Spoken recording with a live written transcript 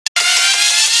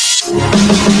Close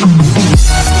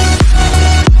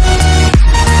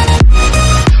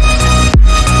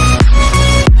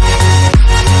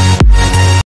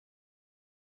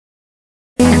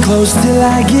till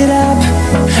I get up.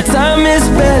 Time is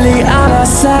barely on our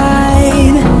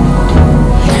side.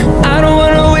 I don't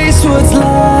wanna waste what's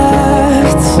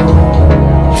left.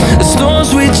 The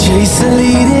storms we chase are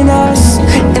leading us,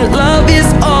 and love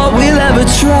is all we'll ever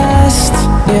trust.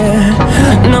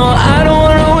 Yeah, no, I don't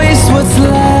wanna waste what's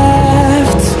left.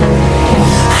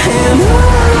 And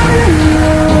on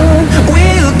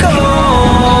we'll go,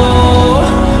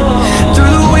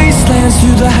 through the wastelands,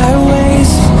 through the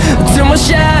highways, till my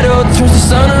shadow turns to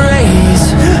sun rays.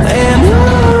 And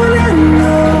on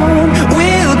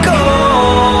we'll go,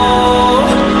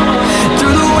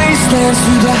 through the wastelands,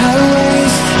 through the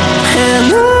highways.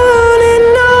 And on we'll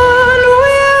go.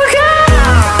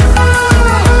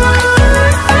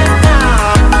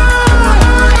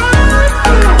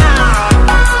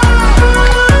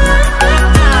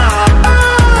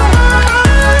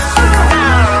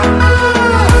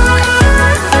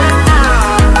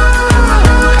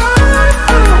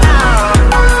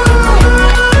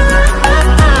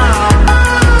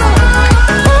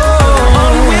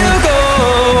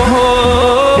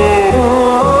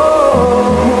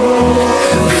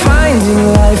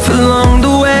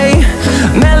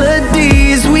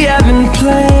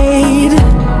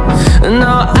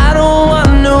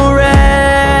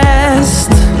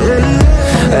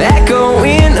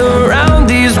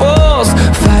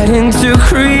 To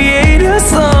create a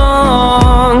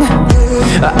song,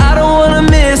 I don't wanna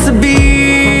miss a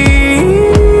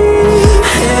beat.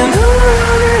 And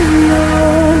on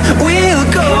we'll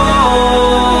go,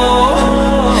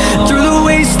 through the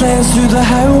wastelands, through the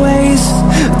highways,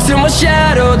 till my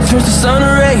shadow turns to sun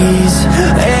rays.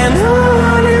 And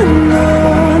on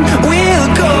we'll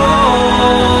go,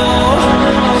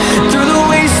 through the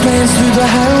wastelands, through the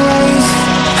highways.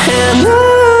 And on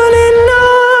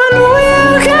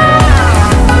we'll go.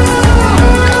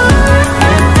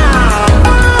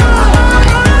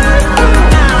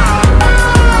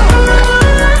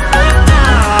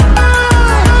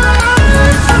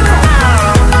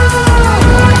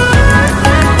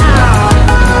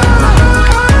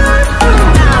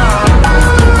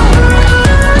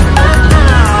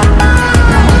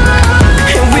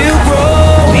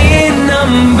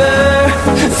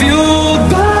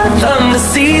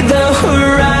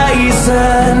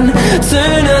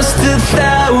 Turn us to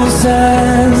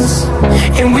thousands,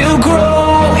 and we'll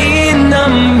grow in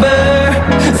number,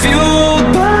 fueled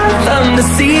by them to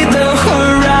see the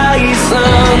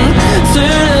horizon.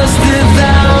 Turn us to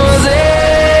thousands,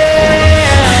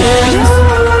 and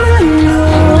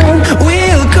on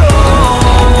we'll go,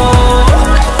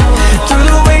 through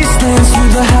the wastelands,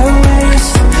 through the highways,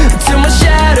 till my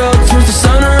shadow turns to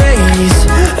sun rays.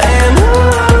 And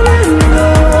on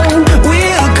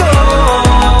we'll go,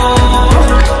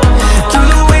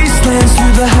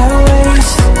 through the highways.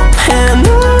 And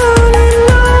on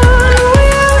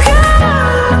we'll go.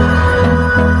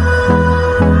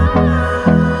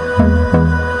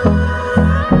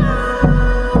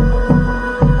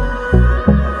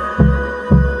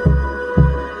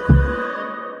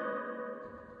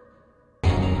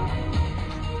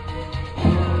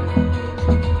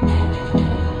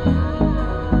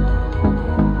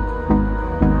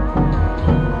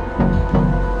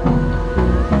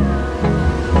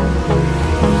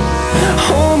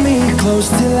 Hold me close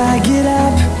till I get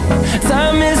up.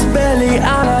 Time is barely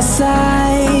on our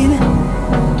side.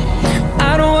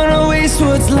 I don't wanna waste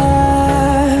what's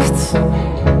left.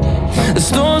 The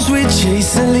storms we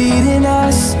chase are leading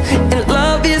us, and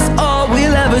love is all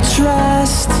we'll ever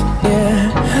trust.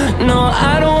 Yeah, no,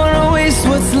 I don't wanna waste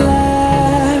what's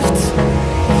left.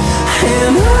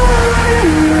 And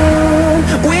on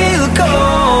we'll go,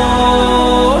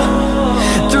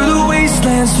 through the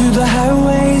wastelands, through the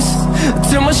highways,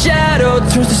 till my shadow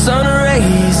turns to sun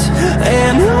rays.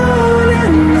 And on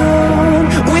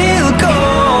we'll go,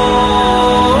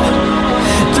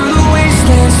 through the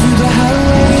wastelands, through the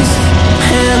highways.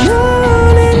 And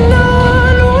on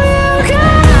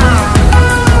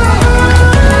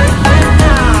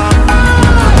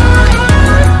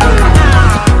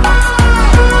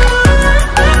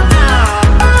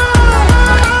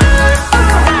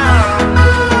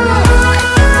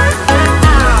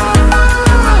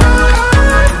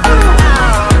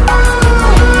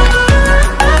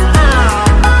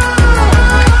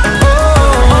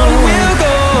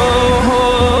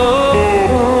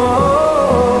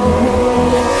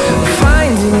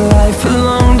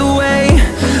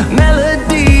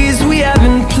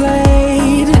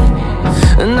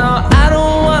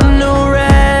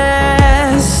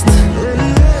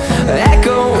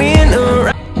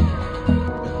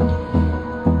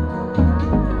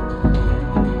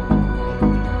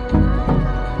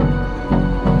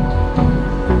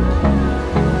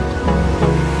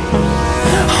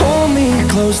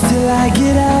close till I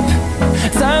get up.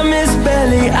 Time is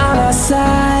barely on our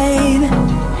side.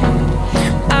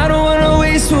 I don't wanna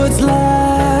waste what's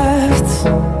left.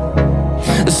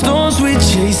 The storms we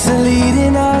chase are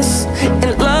leading us, and